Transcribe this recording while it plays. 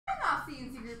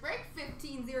CNC group break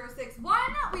 15061.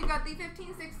 We've got the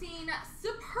 1516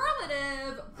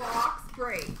 Superlative box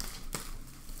break.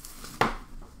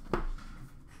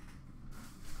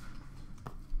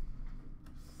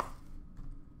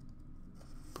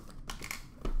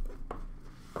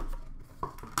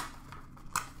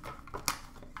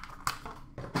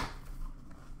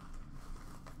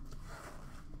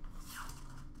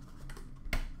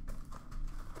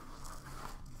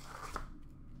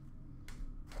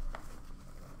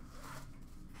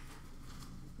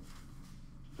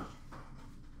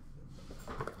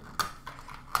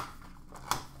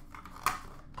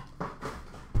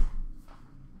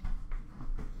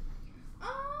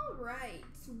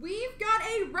 We've got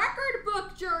a record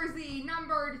book jersey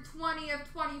numbered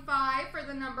 20/25 for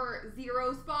the number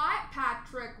 0 spot,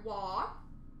 Patrick Waugh.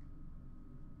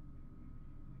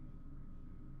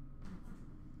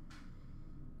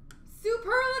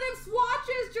 Superlative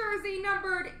swatches jersey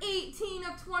numbered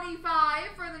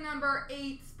 18/25 for the number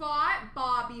 8 spot,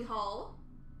 Bobby Hull.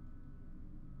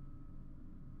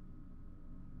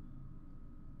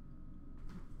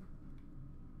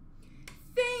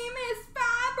 Famous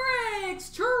Fabrics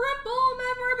triple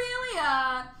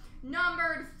memorabilia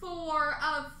numbered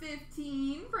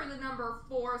 4/15 for the number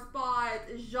 4 spot,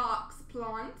 Jacques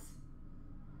Plante.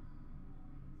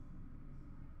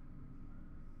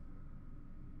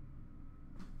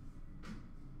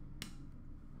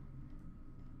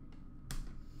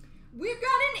 We've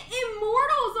got an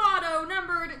Immortals auto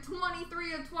numbered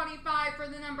 23/25 for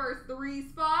the number 3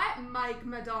 spot, Mike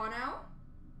Modano.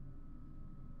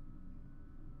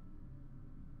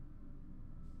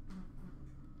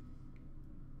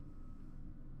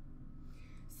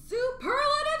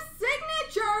 Superlative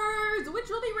signatures, which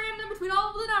will be random between all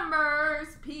of the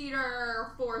numbers,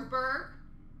 Peter Forsberg.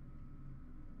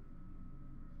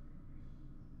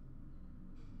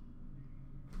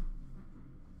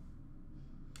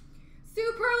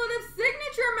 Superlative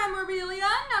signature memorabilia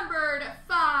numbered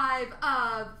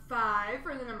 5/5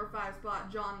 for the number 5 spot,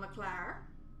 John LeClaire.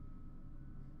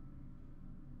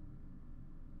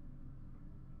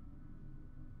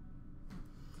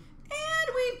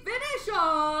 And we finish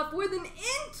off with an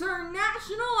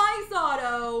international ice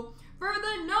auto for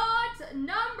the not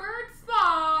numbered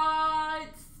spot,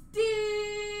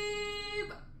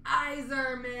 Steve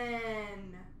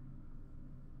Yzerman.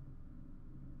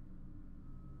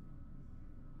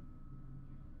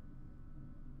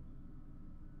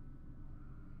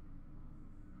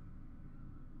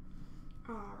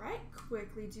 All right,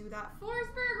 quickly do that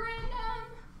Forsberg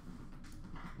random.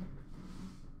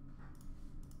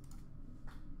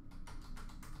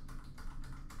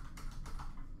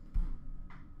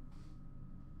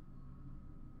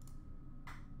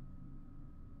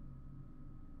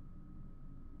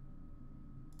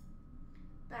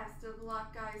 Best of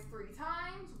luck, guys, 3 times.